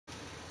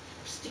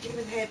sticking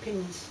with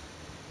hairpins.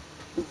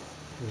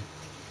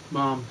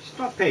 Mum,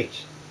 Stop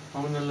it. I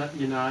want to let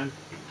you know,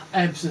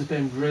 Ebbs has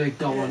been really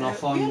going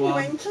off on We only one.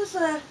 went as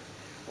well,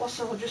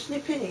 so I'll just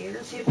nip in here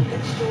and see if we can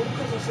get stuck,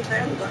 because I said they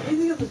hadn't got any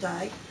the other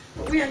day.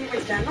 But we only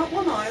went down that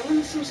one aisle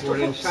and some stuff.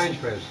 We're in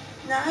Sainsbury's.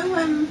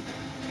 No,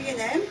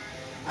 B&M,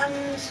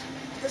 and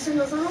there's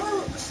another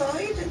aisle at the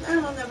side,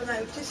 and I never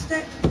noticed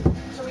it.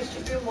 So we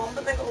stood doing one,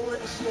 but they got all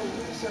little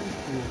stools and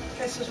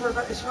dresses were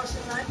about this one. I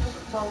said, no, it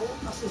doesn't fold.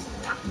 I said,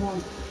 that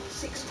one,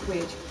 £6.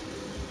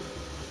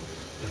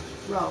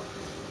 Rob.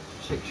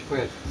 £6.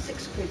 £6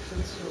 for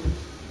the stools.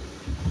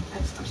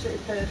 That's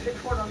absolutely perfect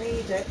for what I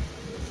need it.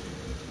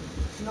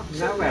 It's not too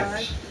No low.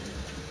 Ebbs.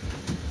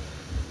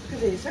 Look at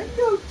this.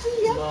 Hello,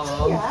 dear,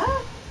 dear.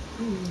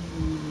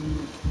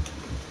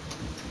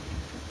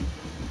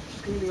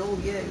 It's going to be all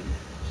you.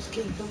 Just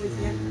keep her with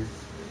you.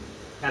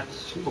 That's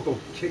smuggled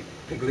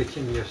piglet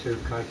in your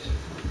suitcase.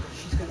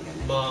 She's going to go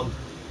next. Mum.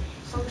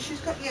 As long as she's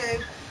got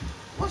you.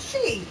 What's she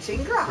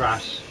eating? Grass?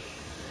 Grass.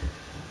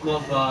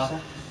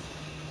 Mother,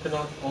 can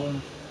I,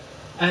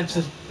 Ebbs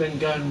has been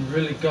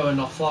going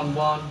off on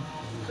one.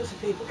 Because of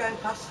people going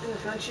past in the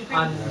front.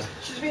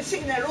 She's been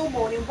sitting there all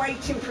morning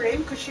waiting for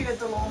him because she had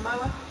the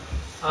lawnmower.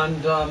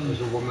 And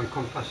there's a woman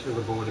come past with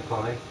a border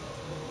collie.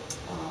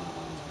 Oh,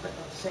 but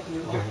that set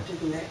you off,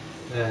 didn't it?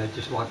 Yeah,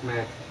 just like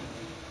me.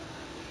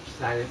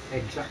 They're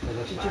exactly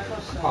the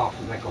same, apart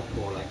from they got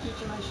 4 legs. Did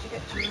you manage to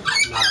get to her?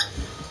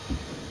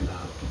 No.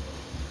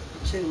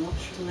 Too much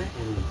for me.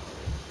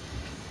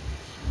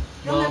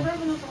 You'll never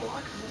have another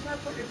one because there's no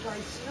point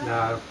replacing it.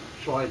 No,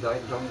 tried that,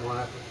 it don't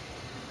work.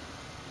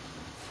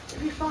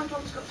 If you find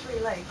one's got 3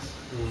 legs.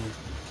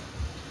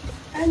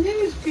 And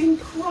who's been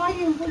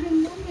crying for the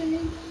money?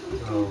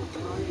 Oh,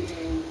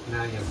 crying.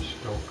 Now you're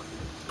stuck.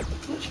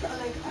 What's got a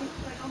leg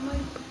on me?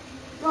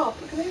 Rob,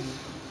 look at this.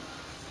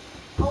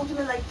 Holding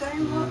my leg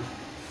down, Rob.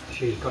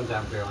 She's gone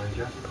down behind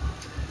you.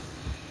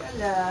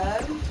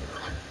 Hello.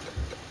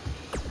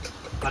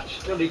 That's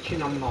still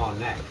itching on my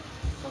neck.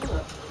 Have a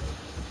look.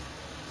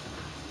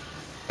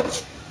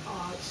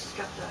 Oh, it's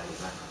scuffed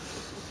over.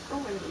 Oh,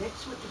 wait a minute,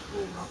 something just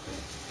fallen off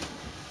it.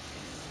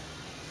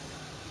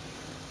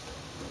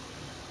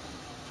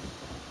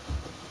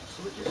 So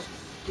we just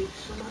did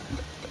something.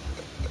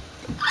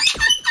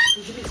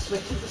 Because you've been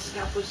sweating, the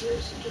scalp was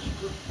loose, and just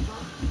rubbed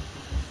that.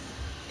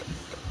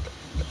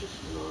 It's just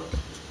blood.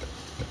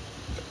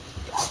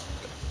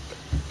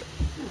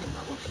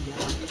 That was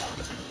yellow.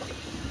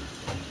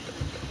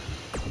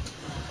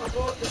 I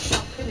bought the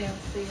shopping in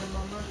for your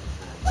mama.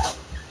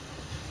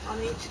 I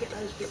need to get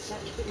those bits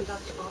out to put in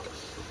Dad's box.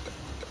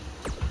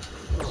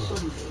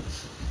 Some bits.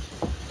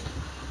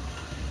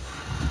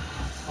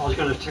 I was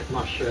going to take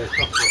my shirt off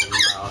on the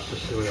house to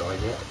see what I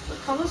get. But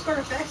Connor's got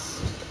a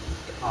vest.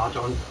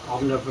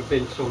 I've never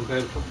been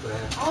sunburnt up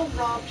there. Oh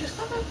Rob, just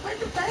have a wear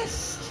the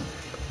vest.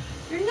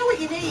 You know what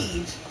you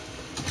need?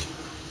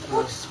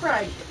 Water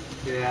spray.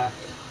 Yeah.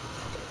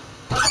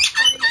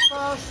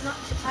 Bars, not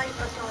to take,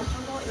 that's nice. I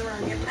know what you're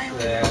on your now.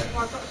 Yeah.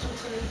 I've got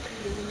something for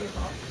you in your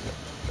box.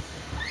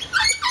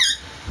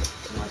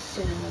 It's my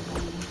cinnamon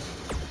ones.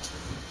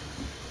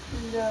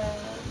 No,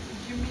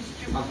 you missed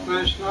your My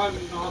first night,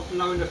 I've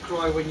known her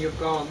cry when you've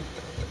gone.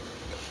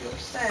 She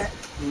upset.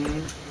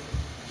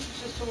 She's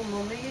just all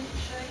mummy, isn't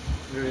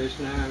she? There is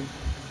now.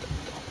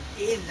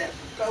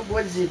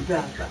 What's it,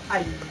 Papa? I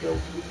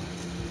love you.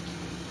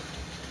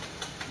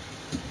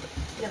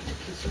 You have to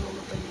kiss her all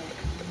up her neck.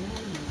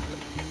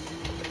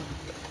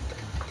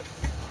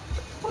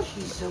 Oh,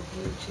 she's so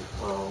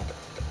beautiful.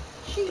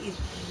 She is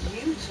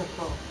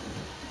beautiful.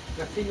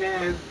 Happy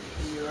now.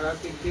 You're a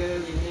big girl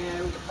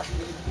now.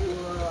 You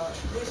are.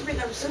 These been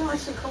so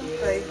nice and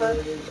comfy, but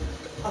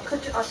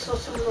I saw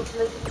some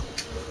lovely,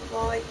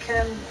 like,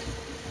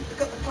 they've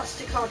got the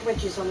plastic hard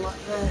wedges on, like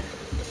the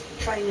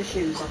trainer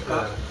shoes I've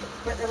got,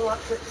 but they're like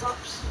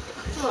flip-flops.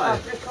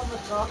 Fabric on the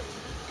top.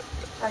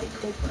 £8,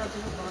 but I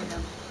didn't buy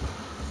them.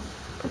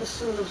 There's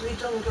some lovely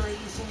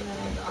dungarees in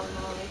there that I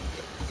like.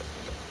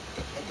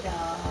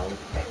 Hello.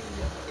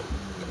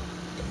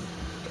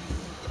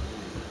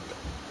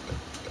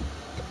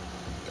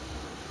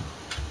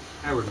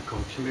 I wouldn't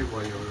come to me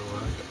while you were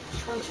away.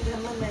 Just wanted her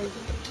mummy.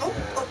 Oh,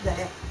 yeah. Up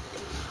there.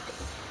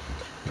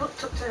 Look,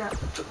 tucked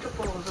her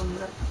paws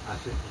under.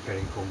 That's it,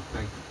 getting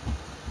comfy.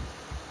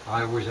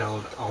 I always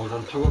hold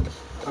on to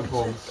a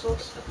bum.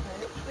 Sauce for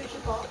pouch. Where's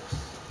your box?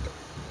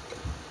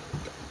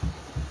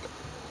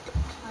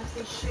 Take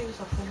these shoes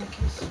off, they're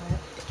making me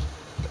sweat.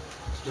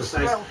 Just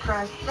Velcro.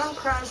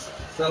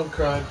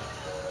 Velcro.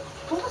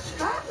 Pull the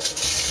strap.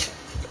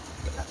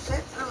 That's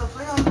it. They're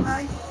lovely, aren't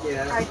they?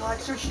 Yeah. Kate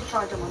likes her. She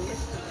tried them on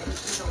yesterday.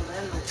 She's all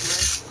there, lovely.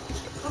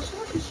 I was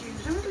like, just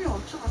use them if you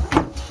want to. I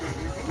don't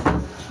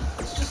really.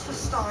 It's just the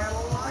style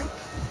I like.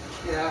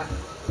 Yeah.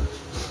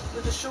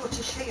 With a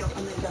shortish heel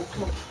and then go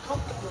clump,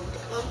 clump, clump,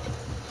 clump.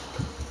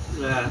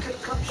 Yeah.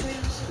 Clump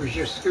shoes. Was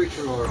your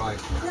scooter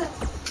alright? Yeah.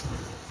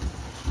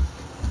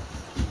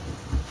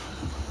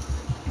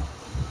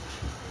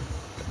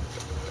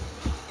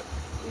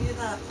 Were you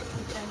that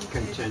contented?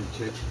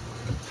 Contented.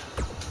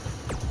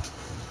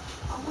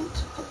 I want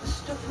to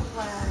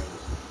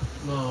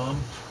Mum.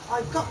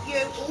 I've got you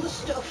all the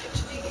stuff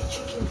to do your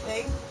chicken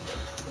thing.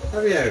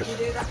 Oh yeah. You can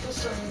do that for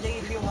Sunday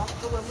if you want,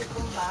 for when we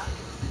come back.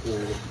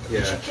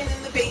 Yeah. Chicken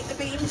and the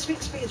beans,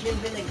 mixed beans with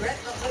vinaigrette,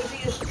 not over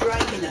just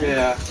draining them.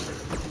 Yeah.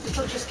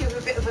 It'll just give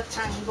a bit of a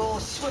tang or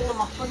swill them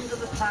off under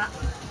the tap,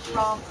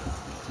 Rob,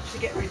 to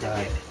get rid of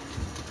it.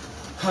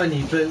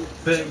 Honey, Two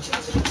tins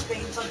of mixed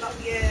beans, I've got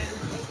you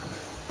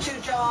 2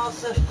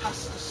 jars of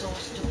pasta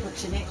sauce to put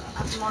in it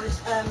at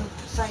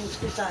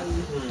Sainsbury's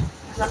own,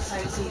 because that's how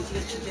it's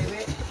easier to do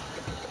it.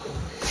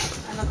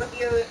 And I've got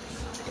you,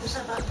 was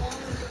that about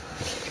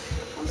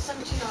 $1.79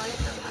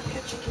 for a pack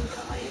of chicken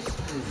thighs?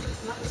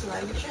 And that was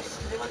loads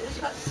yesterday. Well, it was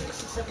about 6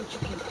 or 7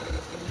 chicken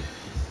thighs.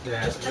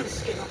 Yeah. Just take the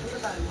skin off of the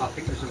bone. I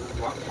think there's a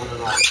 1.5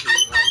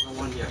 kilo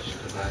one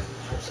yesterday.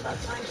 It's about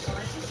the same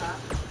size as that.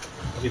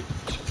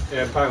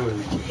 Yeah, bone.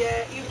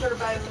 Yeah, you've got to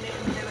bone it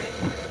and do it.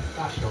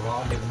 That's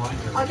alright, I didn't mind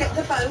doing I get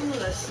the that.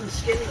 boneless and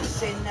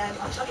skinless in,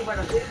 I'll tell you where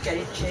I do get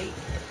it cheap.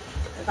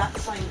 About the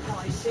same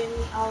price in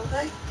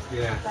Aldi.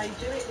 Yeah. They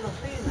do it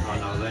lovely in there. I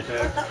know they do.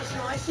 But that was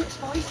nice, it's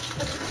nice.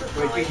 But it's a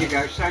Where did you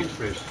fine. go?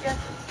 Sainsbury's? Yeah.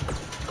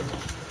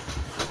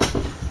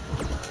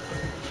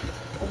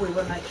 Oh, we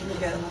were making the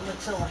girl on the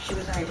till she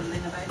was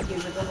idling about you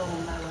with the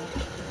lawnmower.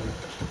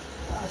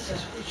 I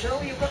says,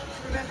 sure, you've got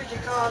to remember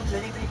your cards,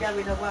 anybody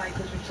going away,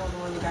 because we told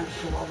her we were going to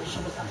Chihuahua, she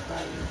was that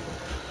brave.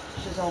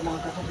 She says, oh my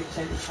God, I'll be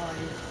terrified.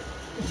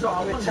 So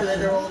I was telling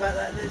her all about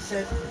that, and it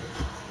says,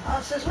 I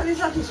says, well, he's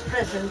had his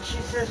present. She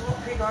says, what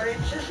have you got in?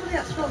 She says, well, he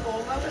asked for a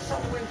lawnmower, so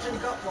I went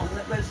and got one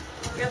that was,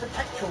 you had a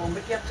petrol one,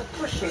 but you had to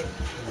push it.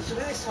 And so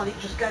with this one, it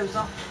just goes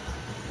off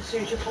as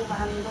soon as you pull the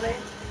handle in.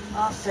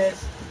 I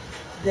says,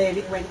 there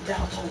it went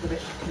down, I told her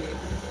it.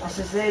 I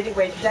says, there it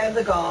went down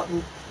the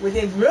garden with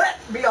him right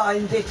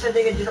behind it, and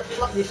he ended up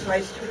flat this way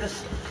with a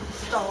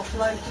star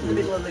float in the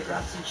middle of the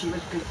grass, and she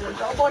was pissed.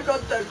 Oh my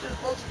God, don't,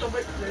 just my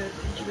stomach hurt,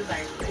 and she was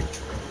angry.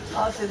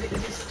 I said, it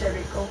was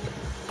hysterical.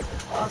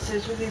 I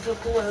says, with his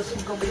little words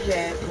and gummy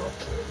haircut.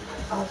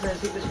 I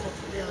says, it was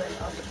fucking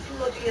hilarious. I said,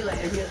 bloody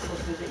hilarious, I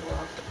says it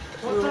was.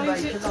 What day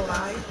is it making a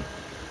lie. today?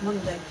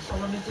 Monday. I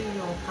want to do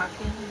your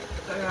packing,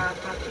 go out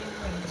packing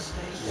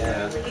Wednesday.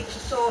 Yeah. We need to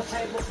sort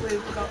out what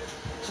we've got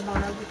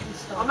tomorrow, we can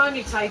start. I'm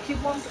only taking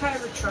 1 pair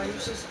of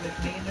trousers with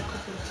me and a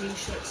couple of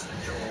t-shirts and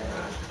a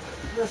jumper.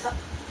 There's that,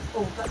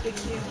 that big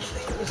huge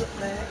thing that was up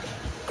there.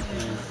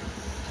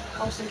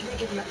 I was thinking of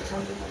giving that to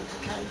Tony one to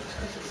Kate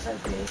because it's so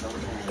big on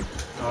there.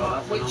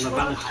 Oh, that one on the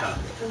banister.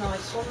 It's a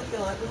nice one, it'd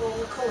be like with all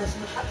the colours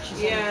and the patches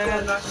on it.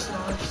 Yeah, that's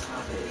nice.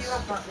 You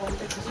have that one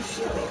because it's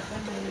really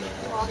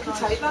Well, I can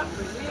take that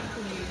with me, I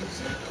can use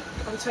it.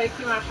 I'm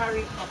taking my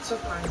Harry Potter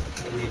blanket.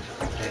 You need to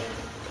put it.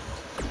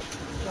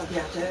 I've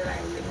had her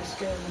around with this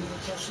girl and the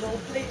touch. No,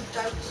 please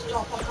don't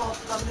stop, I can't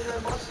stand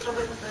it, my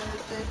stomach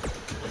hurting.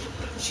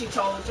 She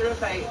told her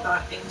about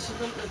that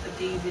incident with the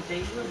DVD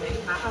with me,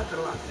 and I had her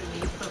laughing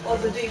me for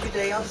On the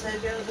DVD, I said,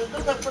 yeah, there's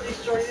another funny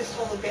story, this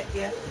one will get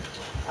you.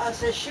 I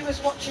said, she was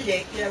watching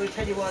it, you know, with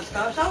Pennywise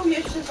Ghost. Oh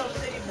yes, she says, I've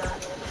seen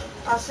that.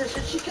 I said,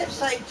 and she kept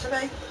saying to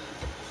me,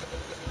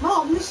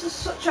 Mom, this is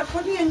such a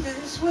funny ending,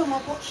 this film,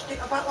 I've watched it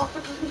about half a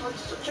dozen times,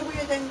 it's such a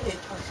weird ending.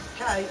 I said,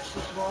 Kate, she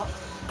says, what?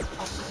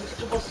 I said, it's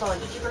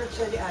double-sided, you've got to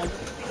turn it out,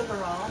 the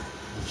other arm.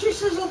 She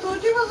says, I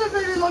thought it wasn't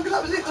very long,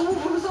 that was it, the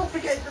woman was off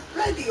again, a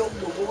really young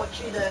woman,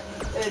 watching her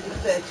early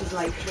 30s,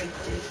 late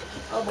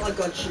 20s. Oh my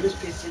God, she was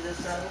pissing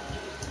herself.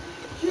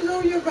 She says,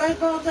 oh, your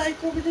grandmother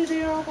coming in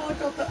here, oh my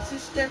God, that's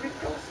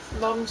hysterical.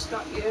 Mum's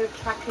got your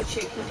pack of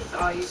chicken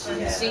thighs, and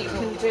Yeah. so you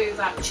can do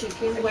that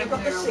chicken And when you've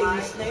got the you're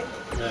away. seasoning.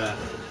 Yeah.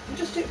 And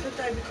just do it for the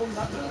day we come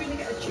back. We're going to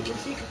get a chicken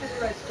so you can do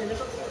the roast dinner,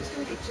 but it's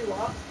going to be too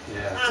hot.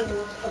 Yeah. And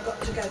I've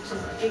got to go to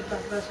Big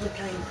Bad Buzz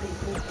McCain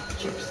people,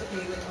 chips that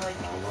you would like.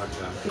 I like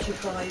that. Because you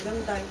fry them,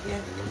 don't you?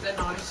 They're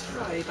nice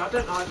fried. I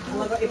don't like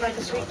And I've got you make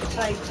the sweet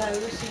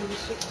potatoes, so you use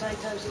sweet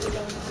potatoes to go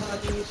on the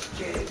side of your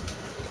stew.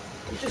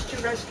 You just do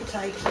roast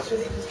potatoes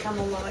with it because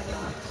Camel like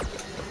that.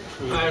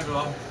 I had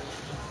one.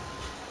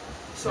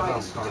 So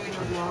it's doing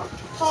a lot.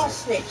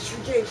 Parsnips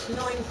reduced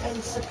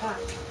 9p a pack.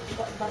 You've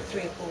got about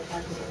 3 or 4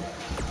 bags in it.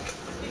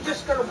 You've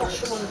just got to wash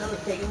them under the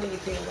thing when you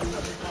feel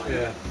them.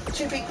 Yeah.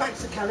 2 big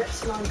bags of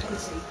carrots, 9p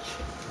each.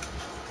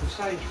 The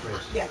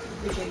Sainsbury's. Yeah,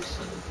 reduced.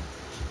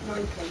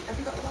 9p. Have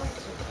you got the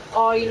lights on?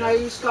 Oh, you know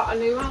who's got a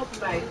new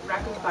album out?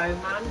 Rag and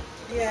Bone Man.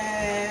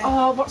 Yeah.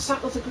 Oh, what's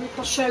that other group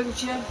I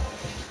showed you?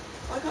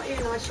 I got you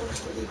a nice one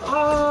for you.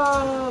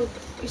 Oh,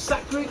 is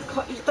that group,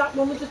 is that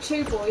one with the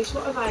 2 boys?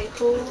 What are they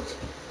called?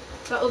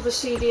 That other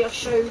CD I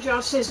showed you.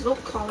 I says,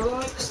 look, Connor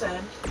likes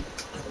them.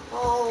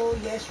 Oh,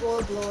 yes,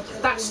 Royal Blood.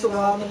 That's the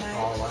one.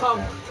 I like Come.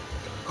 them.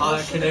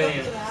 I can hear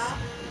you.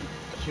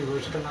 She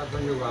was going to have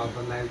a new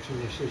album out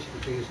and this is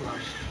the bees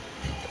last.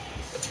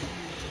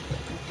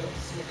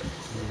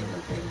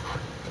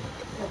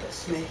 Robert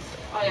Smith.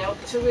 I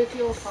helped her with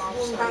your farm.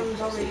 One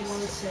band I really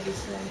want to see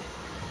is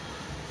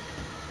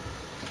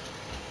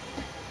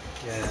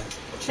Yeah.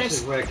 Chest-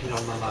 She's working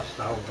on the last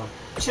album.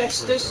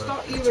 Chester's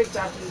got you a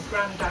dad and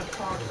granddad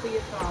card for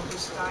your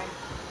Father's Day.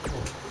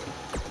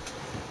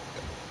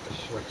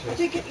 It's sweaty. I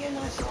did get you a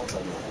nice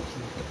album.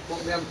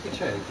 What we having for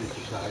tea, did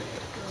you say?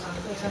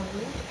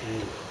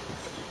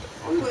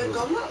 We weren't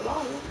gone that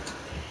long.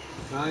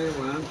 No, you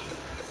weren't.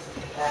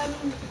 I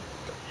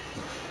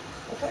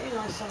got you a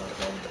nice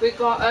album. We've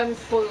got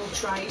foil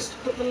trays to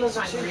put the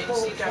lasagna in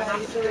so you don't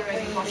have to do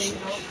any washing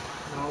up.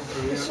 Oh, We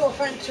brilliant. saw a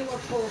friend 2 or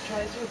 4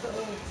 trays. We've got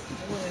all.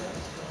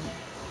 That's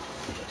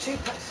fine.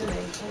 2 packs of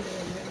meat.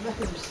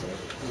 Remember him, Steve?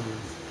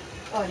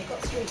 Oh, you've got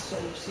 3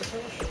 sauces. I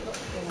should have got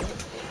 4.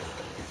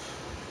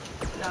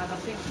 No, I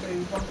think we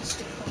want to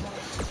stick them on.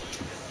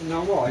 You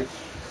know what?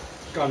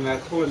 Gone there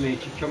pulling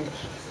meaty chunks.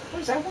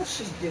 Is that what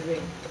she's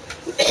doing?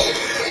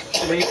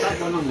 Leave that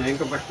one on there and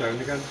go back down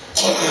again.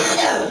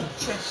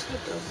 Chester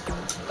does that.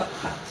 I've got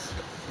packs.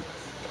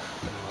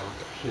 Oh,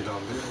 sit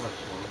on it,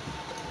 that's one.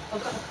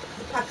 I've got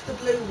the pack of the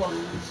blue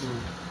ones,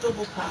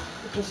 double pack,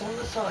 because on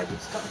the side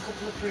it's got a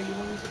couple of green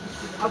ones.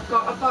 I've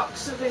got a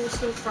box of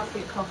instant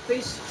frappy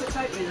coffees to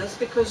take with us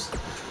because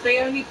they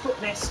only put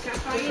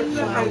Nescafe in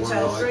the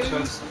hotel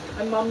rooms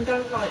and Mum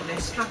don't like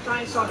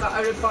Nescafe, so I got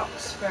her a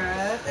box for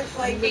her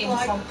and me and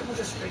Tom can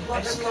just drink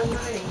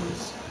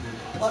Nescafe.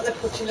 Like they're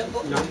putting at No,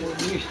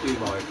 what we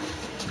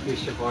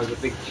used to buy the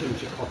big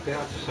tins of coffee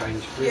out of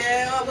Sainsbury's.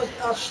 Yeah,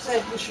 I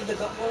said we should have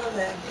got one of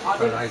them.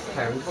 For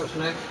 £8,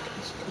 wasn't it?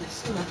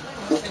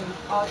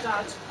 Oh,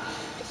 Dad,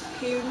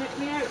 can you nip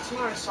me out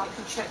tomorrow so I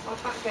can check my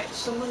back, get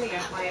some money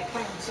out my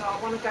account? So I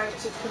want to go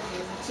to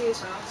community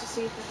as well to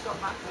see if they've got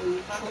that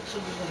Hoover.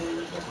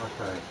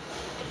 Okay.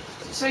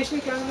 It saves me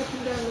going up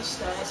and down the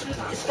stairs.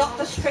 It's got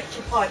the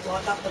stretcher pipe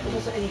like that, but there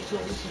wasn't any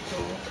tools at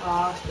all.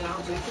 Ah, yeah,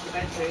 I'll do it for the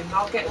bedroom.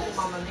 I'll get all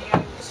my money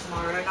out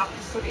tomorrow and I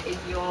can put it in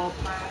your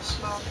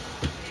purse, Mum.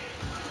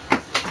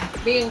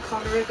 Me and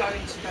Connor are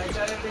going to bed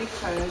early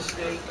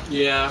Thursday.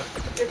 Yeah.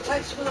 You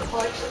take some of the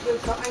pipes that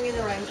we've got hanging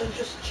around and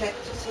just check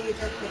to see if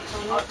they're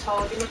fit on I it.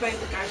 told him about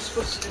the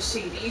Ghostbusters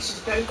CD. He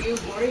says, don't you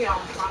worry, I'm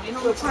planning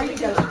on We'll probably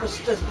taking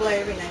Ghostbusters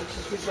blaring out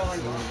as we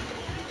drive on.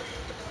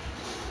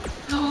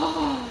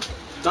 Oh,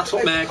 That's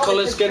what my Colin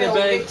colour's can going to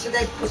film be. it and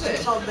then put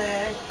it on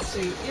there.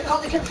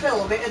 Colin can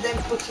film it and then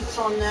put it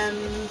on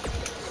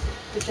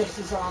the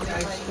Jesse's Army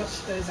page.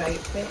 Ghostbusters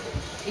outfit.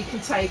 He can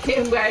take it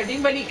and wear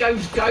it when he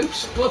goes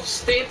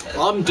Ghostbusting.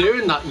 I'm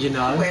doing that, you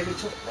know. Where it up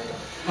there.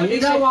 Oh, you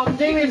know I'm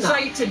doing You can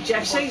that. say to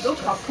Jesse, look,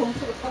 I've come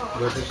for the park.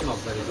 Weather's not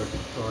very good for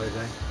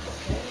Friday.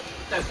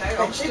 Okay,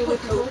 I'm still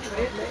looking forward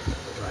to it.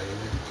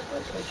 Raining.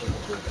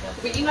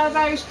 But you know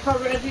those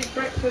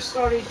breakfast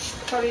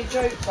porridge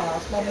oat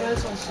bars, Mum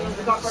knows on some,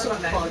 we've got some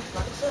of them.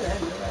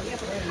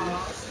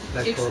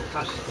 They're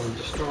forecast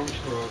thunderstorms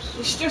for us.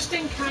 It's just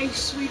in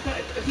case we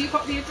don't, have you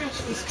got the address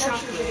for the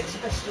travelling? It's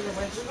best of the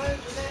weather road,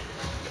 isn't it?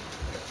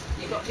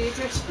 You got the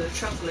address for the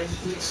travelling,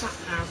 you sat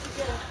now?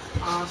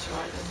 Yeah. Ah, that's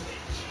right then.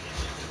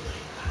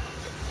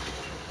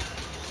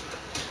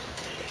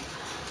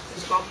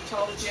 Has Mum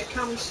told you,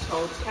 Cam's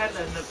told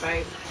Helen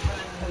about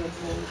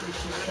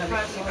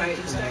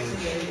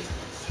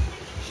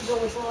She's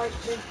always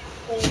liked it.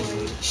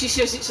 Always. She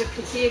says it's a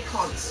pity you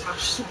can't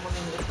smash someone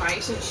in the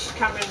face, and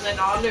Cameron then,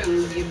 I know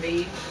who you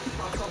mean.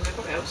 I can't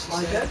remember what else he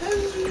I said. don't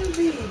know who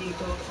really,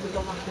 but we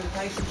got Matthew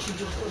Place and she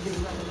just got a big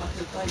run of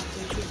Matthew Place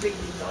and she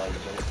really liked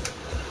it.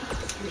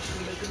 Which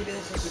we look at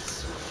this as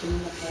it's smacking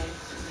in the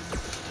face.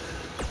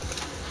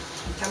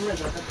 The camera's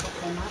had a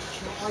proper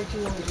match, not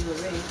waiting on the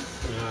ring.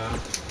 Yeah.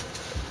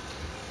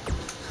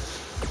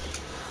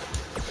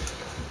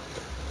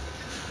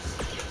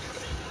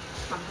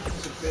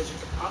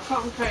 I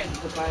can't paint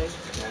the base.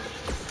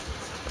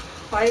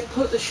 I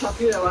put the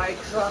shopping away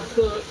because I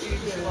thought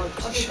you'd want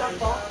to I think show that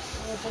box,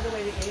 I don't know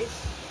where it is.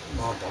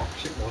 My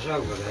box, it was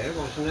over there,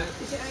 wasn't it?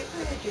 Is it out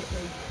there, do you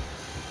think?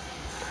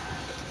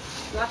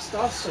 Last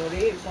I saw it,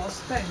 it was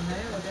down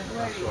there. I don't know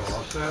where That's it what is.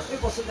 I said.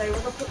 It wasn't there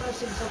when I put those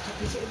things on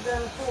top. Is it in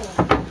there for?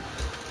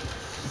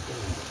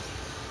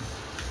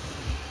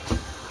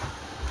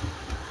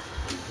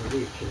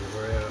 Reaching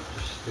where I have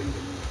to speed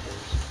in the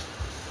place.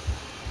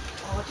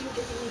 Oh, I didn't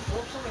get any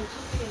gloves. I went to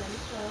the end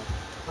as well.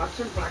 That's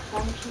some black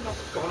ones, not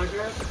gone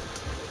again.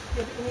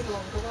 Yeah, but you need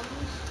longer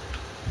ones.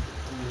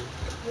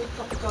 You've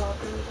got the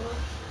gardening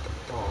gloves.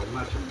 Oh,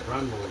 imagine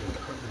grandmother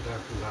cutting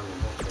down from down the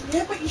bottom.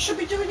 Yeah, but you should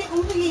be doing it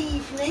on the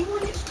evening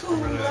when it's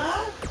cooler.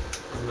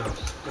 I'm now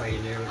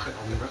staying here a bit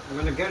longer. I'm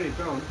going to get it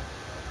done.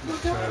 You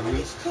do it when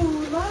it's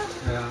cooler.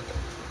 Yeah.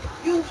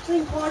 You'll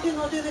think, why didn't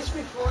I do this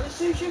before? As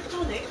soon as you've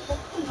done it, what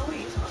the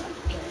noise, I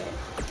don't care.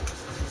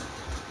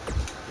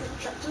 The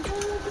tractors all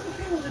over the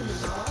field in the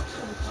dark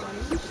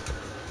sometimes.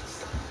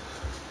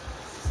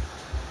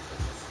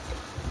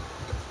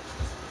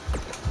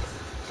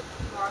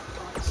 I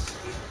can't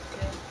see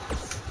it.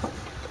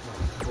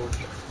 Oh,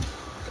 good.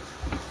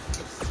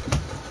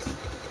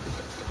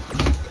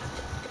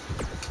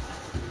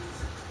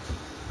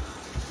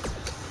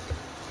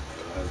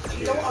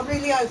 You know what I'm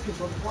really hoping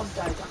for? One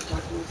day that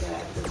dad will get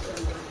out of the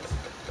way.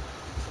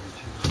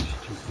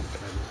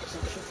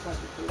 Such a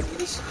clever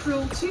boy. It's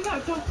cruelty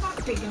though, dog that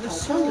big in a Oh,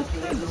 small don't look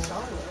at kennel. this, I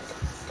will.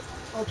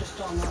 I'll just,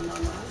 no.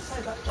 Say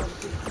that dog's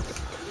big.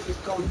 he's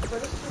gone for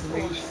us For before.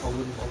 me, it's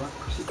fallen by that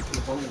because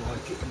it won't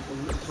like it.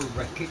 It'll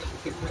wreck it.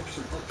 It wrecks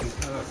a fucking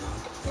car, man.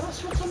 Well,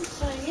 that's what I'm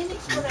saying.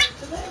 It's got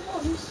out of there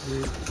once.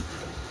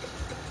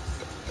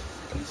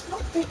 It's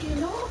not big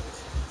enough.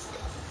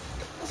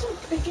 It's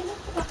not big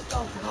enough for that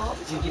dog heart.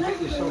 It's Did got you no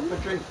get yourself room. a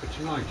drink for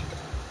tonight?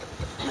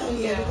 Oh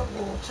yeah, I've got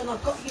water and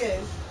I've got you.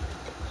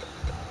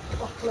 A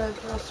bottle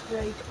of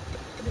raspberry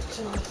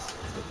Victorinox.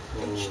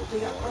 The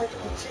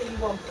tea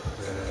one.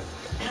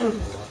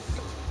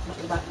 Not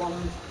about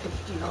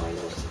 159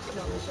 or 69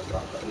 or something.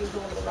 I've got you the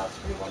one, the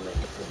raspberry one that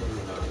you said would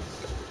be nice.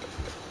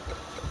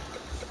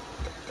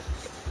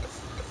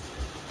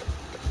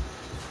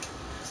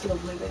 It's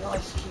lovely with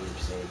ice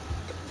cubes in.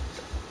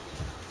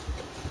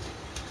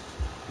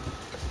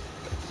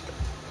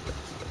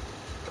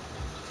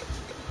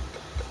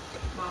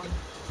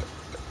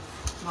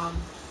 Mum.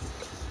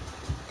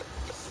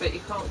 But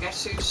you can't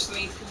guess who's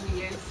sleeping with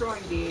you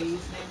Friday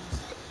evening.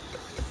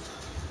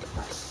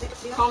 That's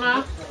sexy.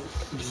 Connor?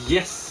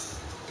 Yes.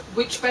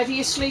 Which bed are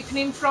you sleeping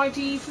in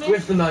Friday evening?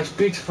 With the most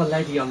beautiful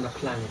lady on the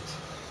planet.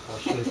 I'll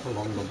sleep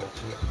along the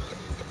bottom.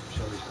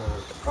 So it's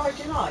got.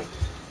 Friday night?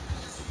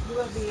 You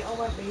won't be, I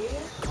won't be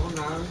here. Oh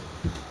no.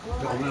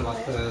 I won't On be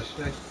like there.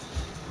 Thursday.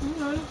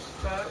 No,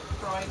 but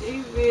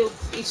Friday.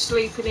 He's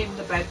sleeping in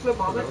the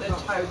bedroom on at the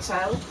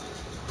hotel.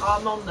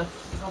 I'm on the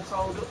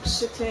fold-up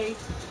city.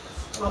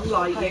 I'm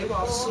like you,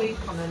 I'll sleep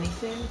on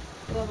anything.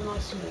 We'll have a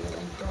nice meal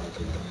on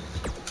Friday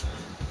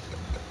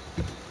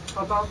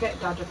night. I'll get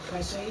Dad a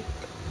present.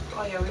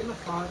 I owe him a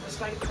Father's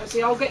Day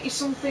present. I'll get you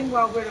something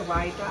while we're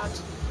away, Dad.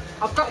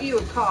 I've got you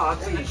a card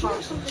and a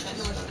card from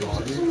Chester.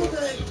 Some of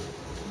the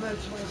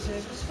motorway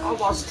service. I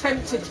was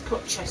tempted to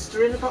put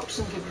Chester in a box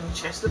and give him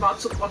Chester, but I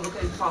took one look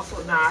at him and I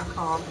thought, nah, I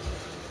can't.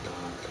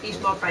 He's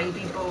my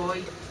baby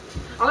boy.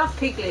 I'll have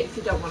Piglet if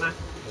you don't want to.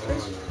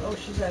 Oh,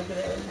 she's over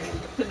there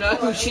now. No,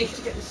 Right, she. I need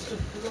to get this stuff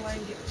put away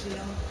and get to you.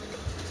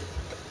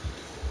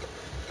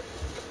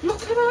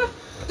 Look at her.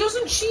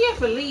 Doesn't she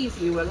ever leave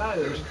you She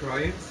alone? was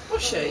crying.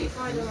 Was she?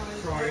 Crying her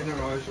eyes. Crying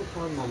her eyes up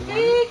my mum.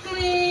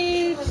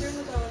 Piglet. Well, they're in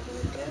the garden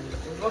again.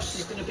 Well,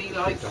 she's going to be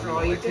like Don't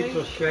like it, Friday.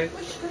 does she? Well,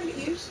 she's got to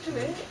get used to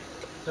it.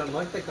 Don't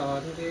like the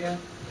garden, do you?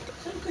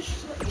 So because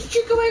she's not Did used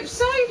you go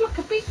outside like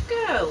a big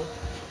girl?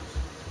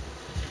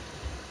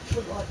 to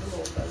it, like the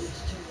lawn though,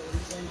 it's too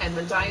noisy.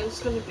 Emmerdale's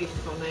going to be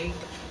funny.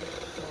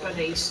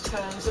 Bernice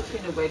turns up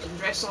in a wedding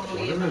dress on One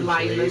Liam of and them's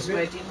Layla's leaving.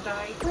 wedding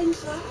day.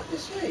 When's that?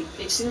 This week?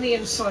 It's in the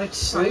inside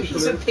soap. Who's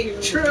There's a Luke?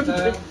 picture of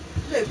There. him.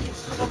 Look,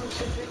 it's the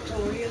Coventry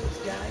Victorians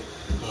Day.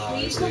 Oh,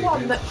 He's he's the one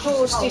leaving. that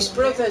caused his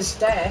brother's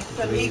death.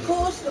 And And he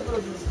caused the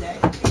brother's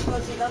death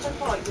because he'd had a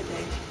fight with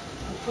him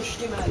and pushed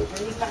him over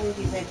and he banged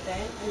his head down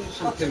and he's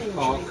got an Something injury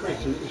Parker, then.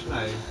 isn't it his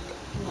name?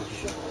 I'm not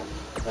sure.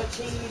 But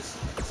he's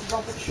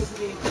Robert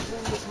Sugarly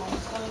and his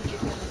mom's going to give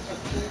him a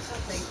reference, I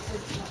think.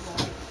 It's not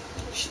right.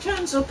 she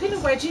turns up in a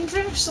wedding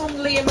dress on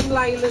Liam and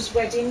Layla's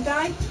wedding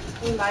day.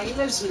 And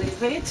Layla's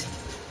livid.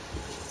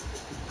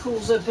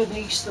 Calls her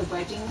Bernice the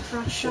wedding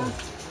crasher.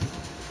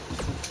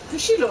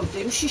 Because she loved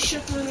him, she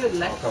shouldn't have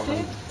left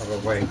him. Have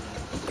a wait.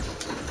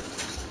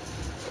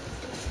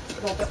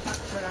 Robert back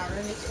for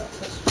Aaron, it's got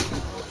question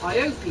mark. I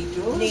hope he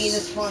does.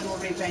 Nina's final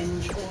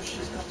revenge, or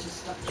she's got a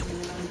statue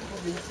in and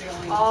pulling it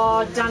behind.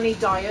 Ah, Danny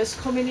Dyer's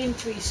coming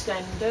into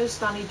EastEnders,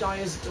 Danny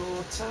Dyer's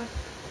daughter.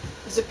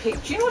 There's a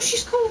picture. You know what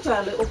she's called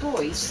her little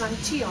boy?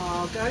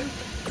 Santiago.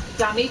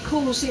 Danny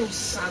calls him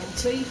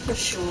Santi for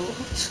short.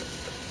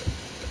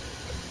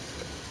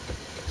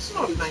 It's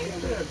not a name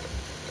for him.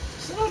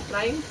 It's not a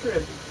name for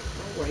him.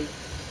 Oh wait.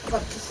 I've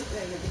had to sit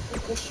there with it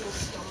because she'll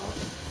start.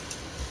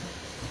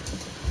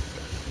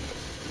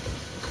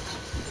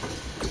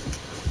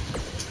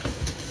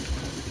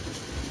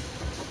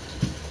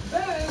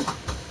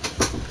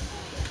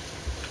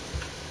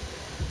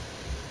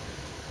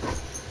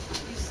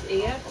 He's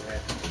here.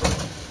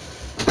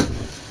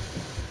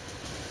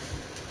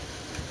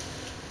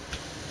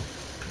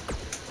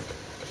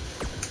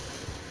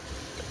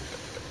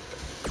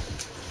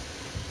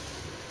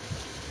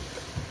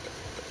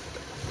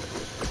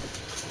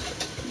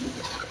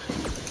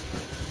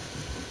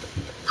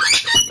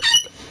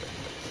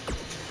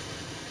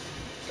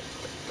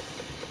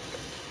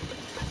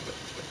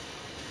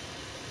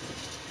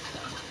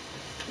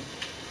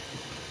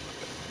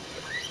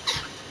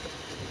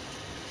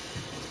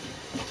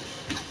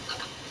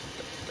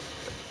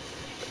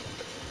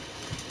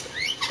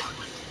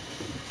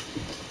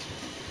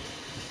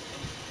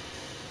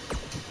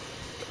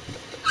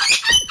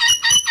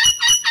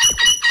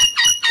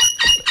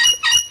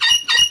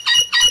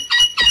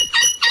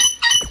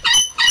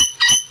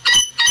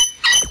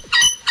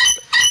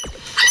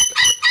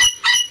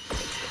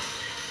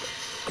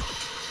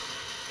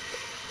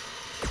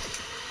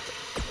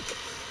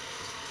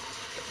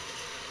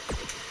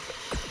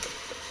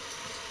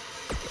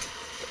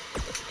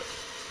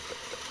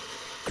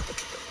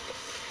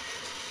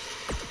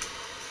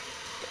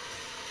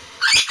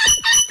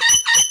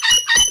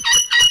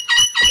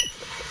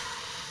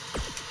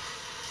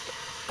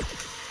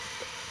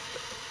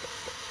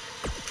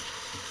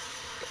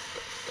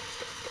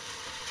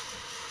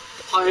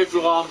 Right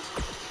everyone,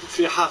 if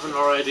you haven't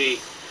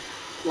already,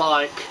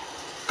 like,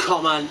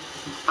 comment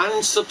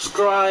and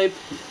subscribe,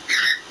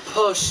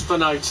 push the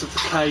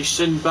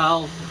notification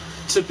bell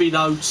to be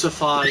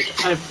notified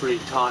every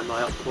time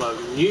I upload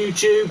on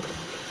YouTube.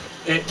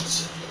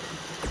 It's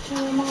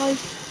Where my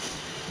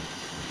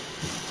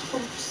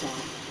pumps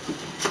are.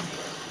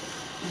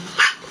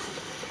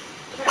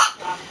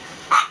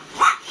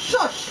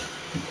 Shush!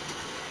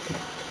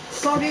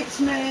 Sorry,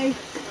 it's me.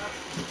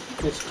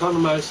 It's Conor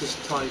Moses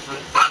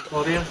Titanic,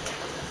 Claudia.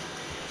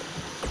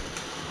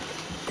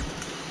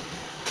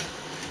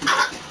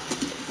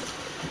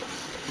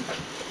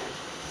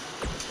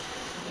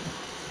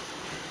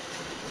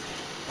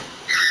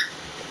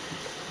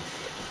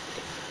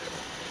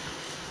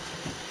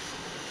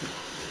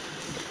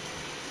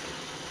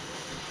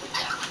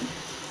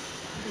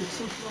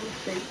 Something on the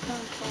feet,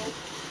 can't hold.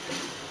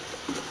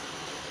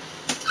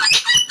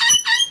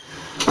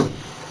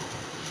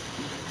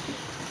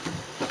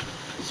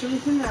 Is there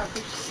anything there I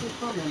can just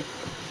slip on them?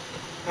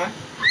 Huh?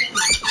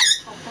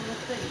 Top on the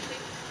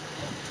feet.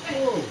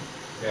 Oh.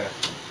 Yeah.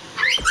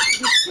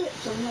 You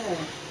slipped on there.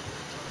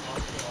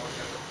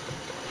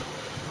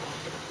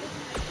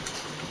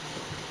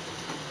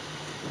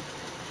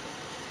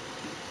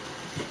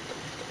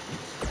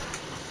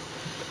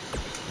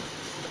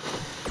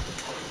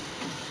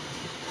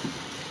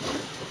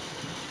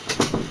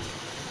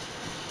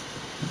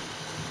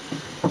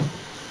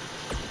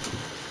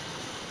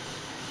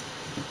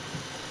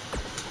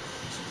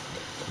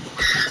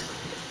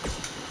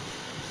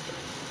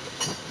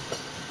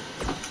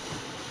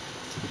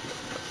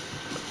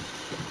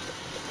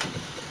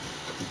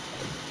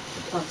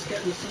 Let's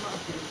get me some of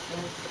it.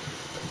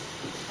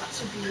 That's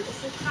a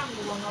beautiful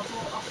candle one I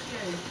bought off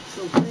you.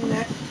 So clean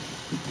it.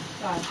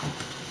 Dad,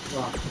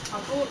 Right.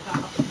 I bought that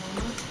off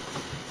Mama.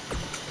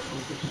 I'll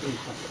just see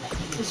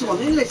something. There's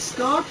one in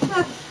Liscard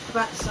for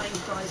about the same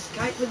price,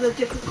 Kate, with a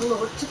different colour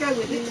hood to go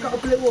with it. It's got a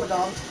blue hood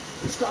on.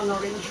 It's got an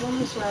orange one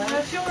as well.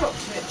 If you're up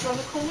to it, do you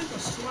want to come with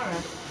us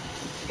tomorrow?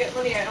 Get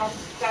money out on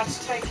Dad's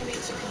taking it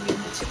to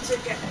community to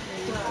get a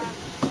new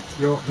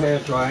Your hair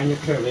dry and your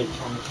curly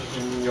tonsils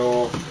and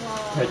your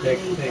headache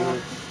thing.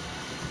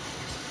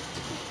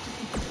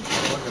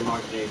 What you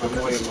might need, I've and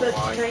got what this you birthday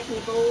might like. cake in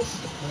the balls.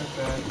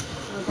 Okay.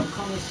 And I've got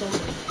Connor's son.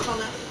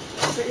 Connor,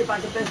 put your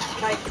bag of birthday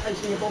cake,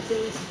 open your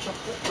buffins and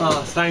chocolate.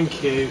 Oh,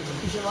 thank you.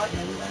 Because you like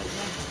them, don't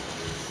you?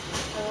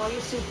 How are you,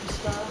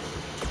 superstar?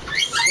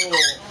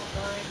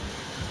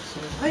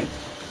 Hey.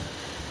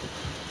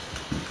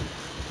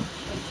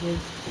 Thank you.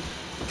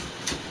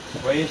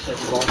 Where you sit,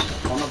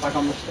 boss? On the back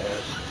on the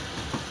stairs.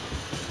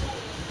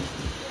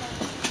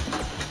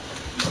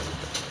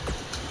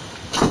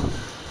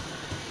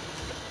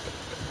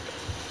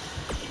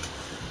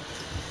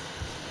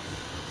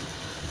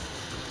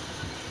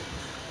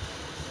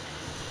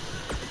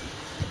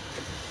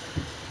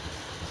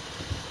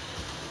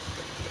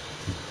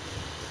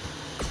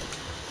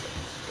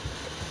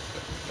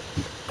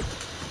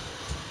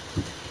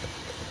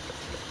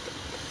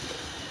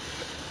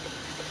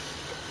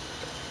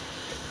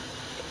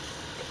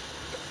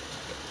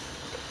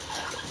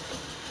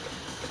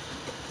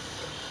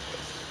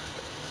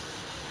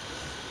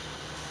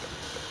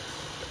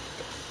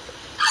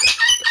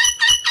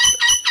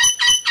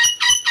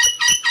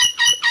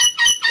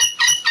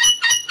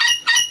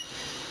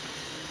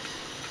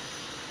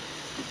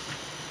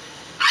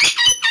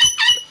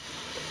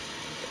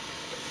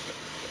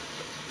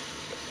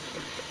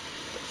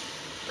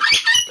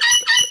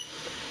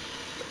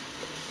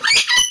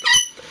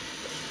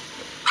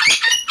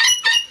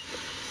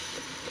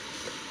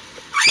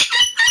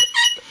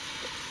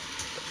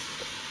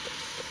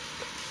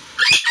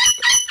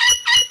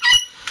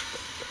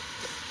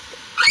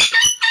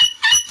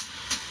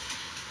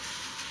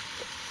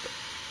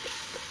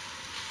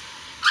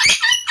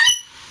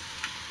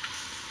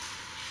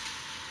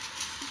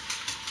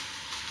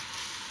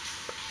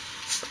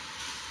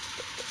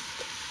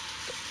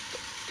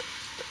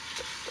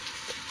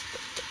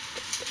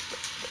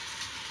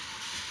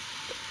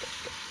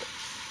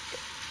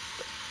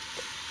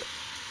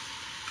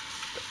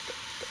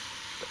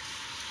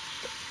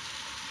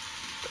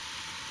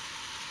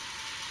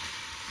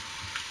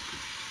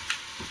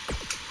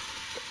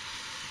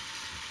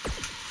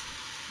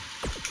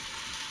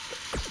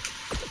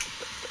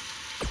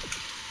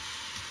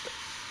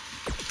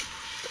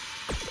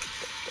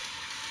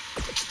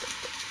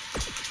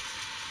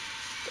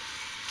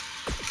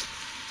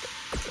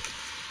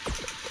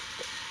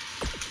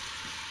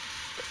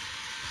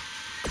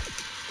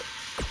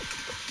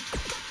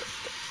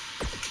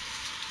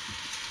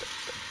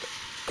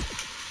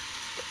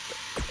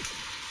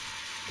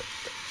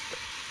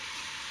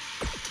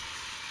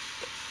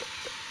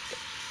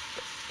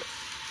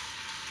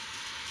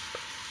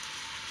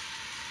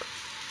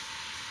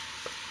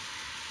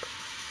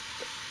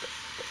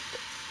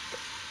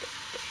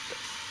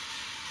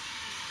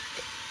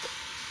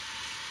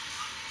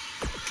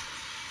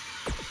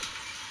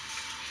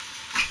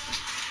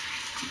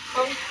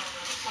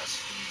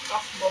 That's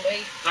off Mummy.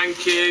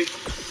 Thank you.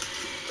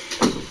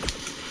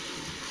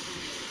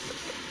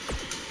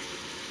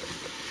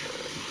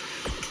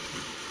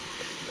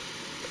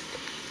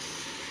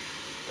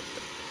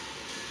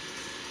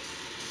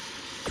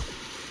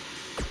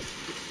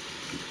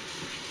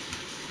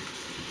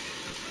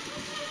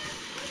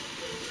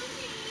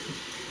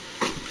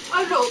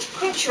 up,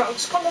 pinch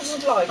rugs, Connor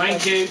doesn't like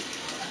Thank them. you.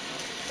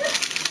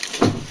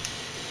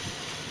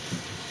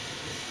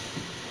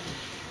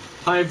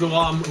 Hi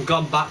everyone, I've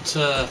gone back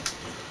to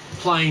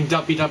playing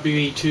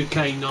WWE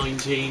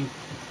 2K19.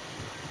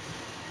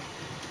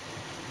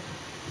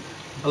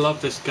 I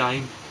love this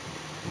game.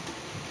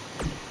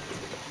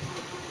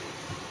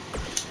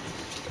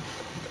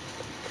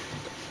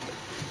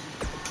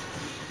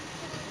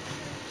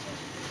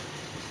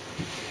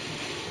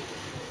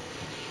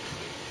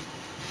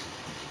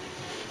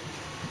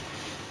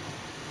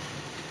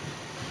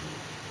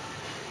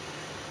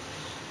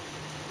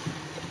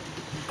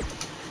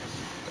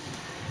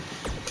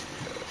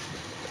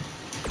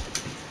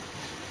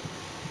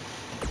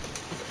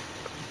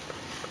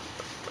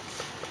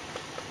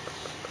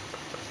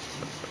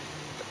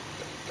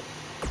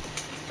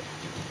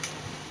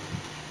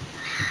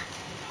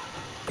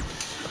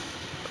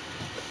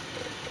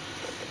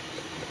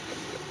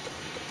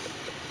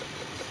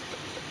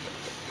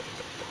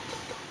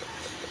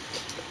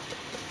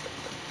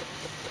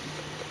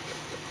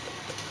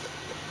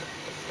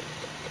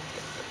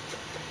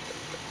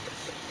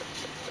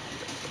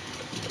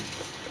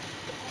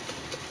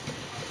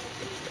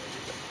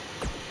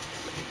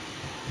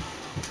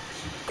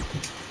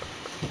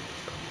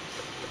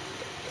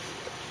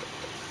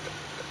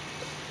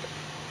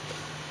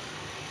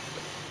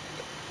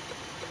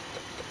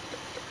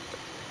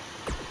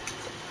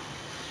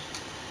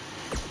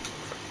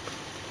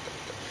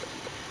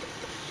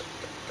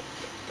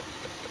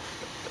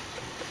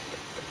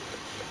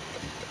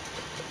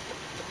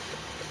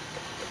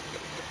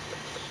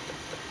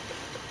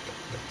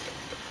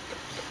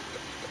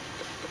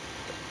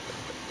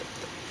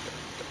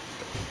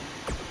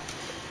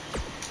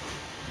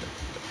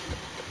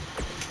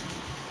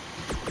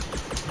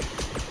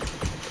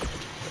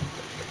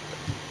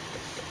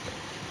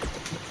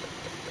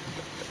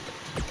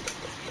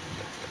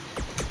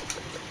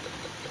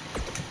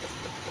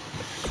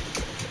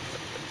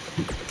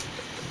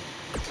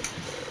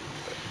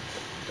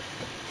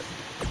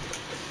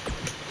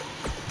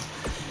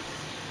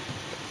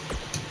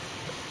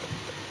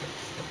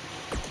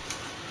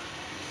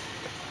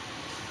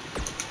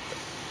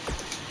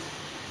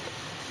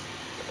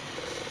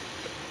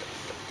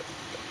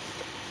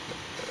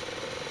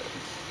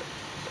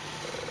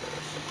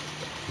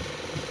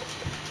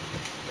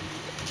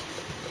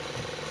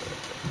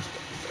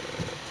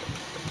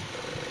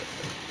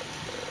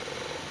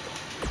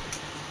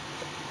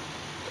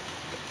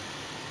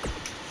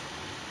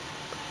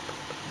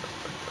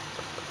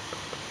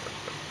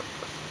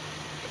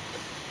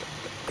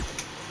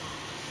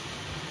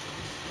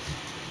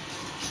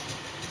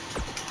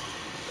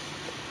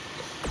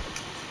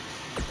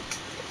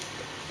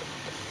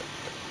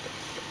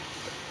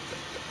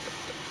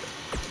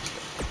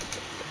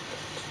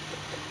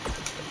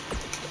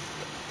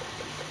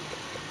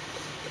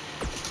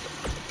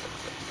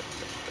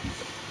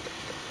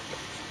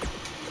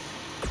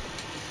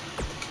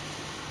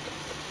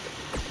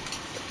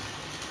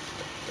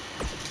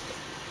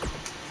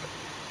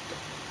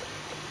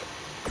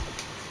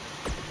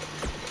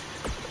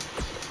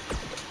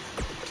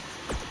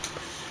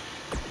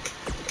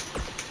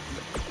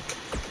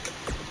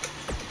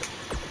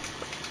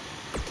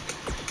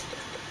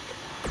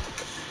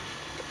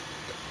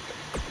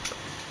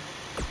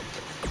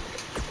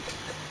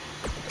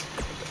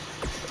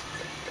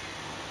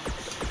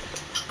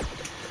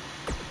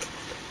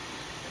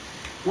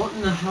 What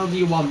in the hell do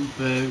you want,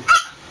 Boo?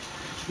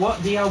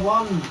 What do you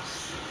want?